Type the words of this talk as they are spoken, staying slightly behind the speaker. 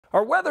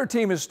Our weather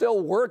team is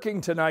still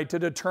working tonight to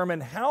determine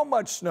how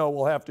much snow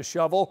we'll have to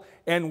shovel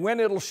and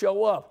when it'll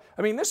show up.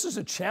 I mean, this is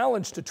a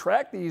challenge to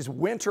track these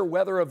winter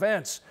weather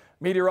events.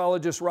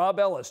 Meteorologist Robb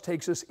Ellis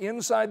takes us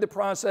inside the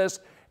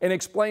process and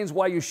explains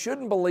why you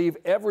shouldn't believe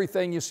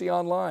everything you see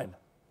online.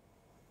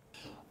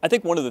 I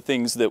think one of the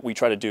things that we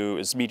try to do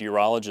as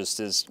meteorologists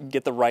is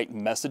get the right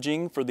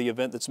messaging for the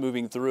event that's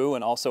moving through,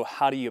 and also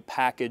how do you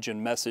package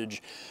and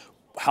message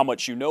how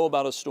much you know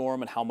about a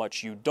storm and how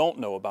much you don't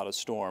know about a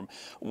storm.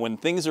 When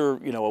things are,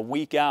 a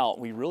week out,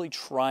 we really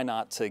try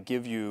not to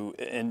give you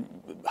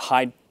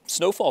high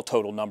snowfall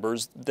total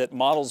numbers that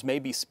models may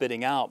be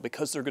spitting out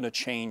because they're going to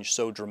change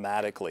so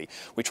dramatically.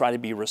 We try to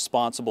be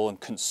responsible and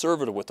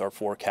conservative with our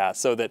forecast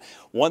so that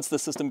once the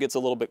system gets a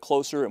little bit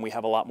closer and we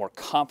have a lot more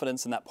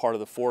confidence in that part of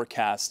the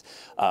forecast,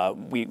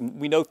 we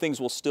know things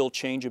will still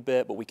change a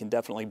bit, but we can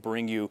definitely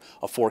bring you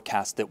a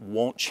forecast that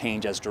won't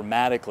change as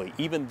dramatically.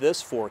 Even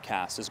this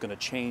forecast is going to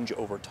change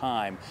over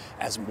time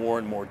as more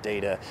and more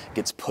data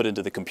gets put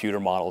into the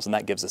computer models, and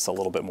that gives us a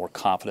little bit more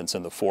confidence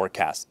in the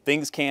forecast.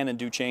 Things can and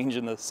do change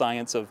in the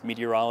science of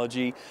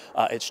meteorology.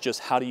 It's just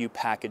how do you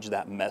package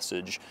that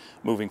message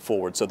moving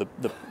forward so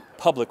the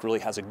public really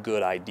has a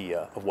good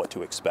idea of what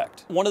to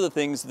expect. One of the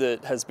things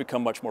that has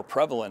become much more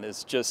prevalent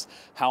is just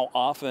how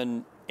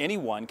often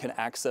anyone can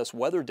access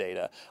weather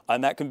data,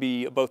 and that can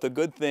be both a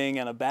good thing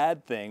and a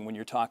bad thing when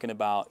you're talking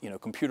about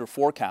computer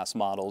forecast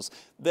models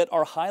that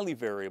are highly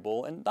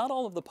variable, and not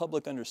all of the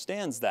public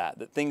understands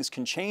that things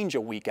can change a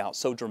week out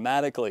so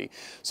dramatically.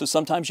 So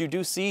sometimes you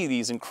do see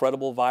these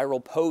incredible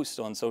viral posts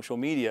on social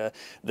media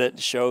that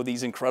show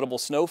these incredible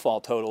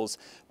snowfall totals,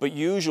 but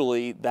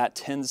usually that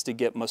tends to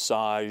get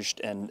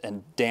massaged and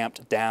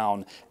damped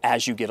down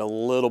as you get a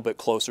little bit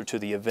closer to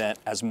the event,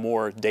 as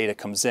more data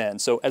comes in.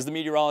 So as the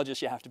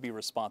meteorologist, you have to be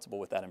responsible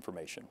with that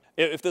information.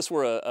 If this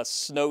were a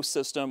snow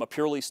system, a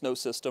purely snow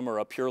system or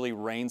a purely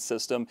rain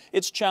system,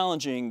 it's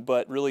challenging,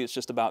 but really it's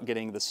just about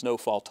getting the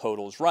snowfall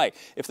totals right.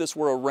 If this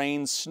were a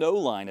rain snow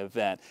line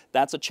event,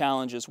 that's a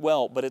challenge as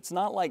well, but it's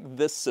not like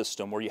this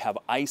system where you have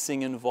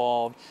icing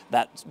involved,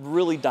 that's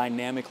really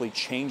dynamically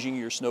changing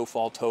your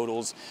snowfall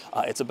totals.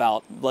 It's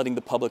about letting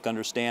the public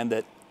understand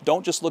that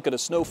don't just look at a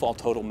snowfall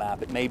total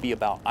map. It may be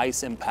about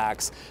ice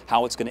impacts,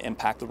 how it's going to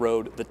impact the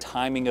road, the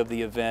timing of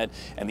the event,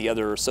 and the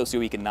other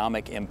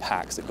socioeconomic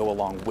impacts that go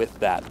along with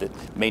that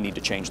may need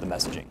to change the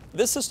messaging.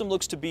 This system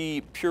looks to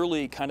be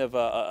purely kind of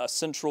a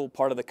central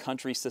part of the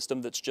country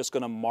system that's just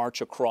going to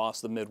march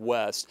across the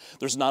Midwest.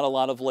 There's not a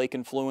lot of lake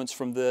influence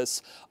from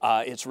this.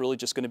 It's really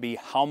just going to be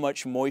how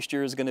much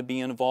moisture is going to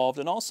be involved,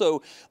 and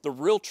also the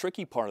real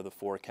tricky part of the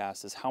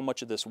forecast is how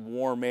much of this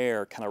warm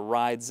air kind of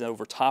rides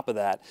over top of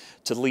that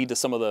to lead to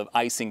some of the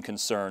icing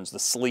concerns, the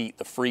sleet,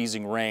 the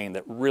freezing rain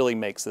that really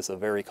makes this a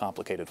very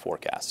complicated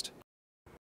forecast.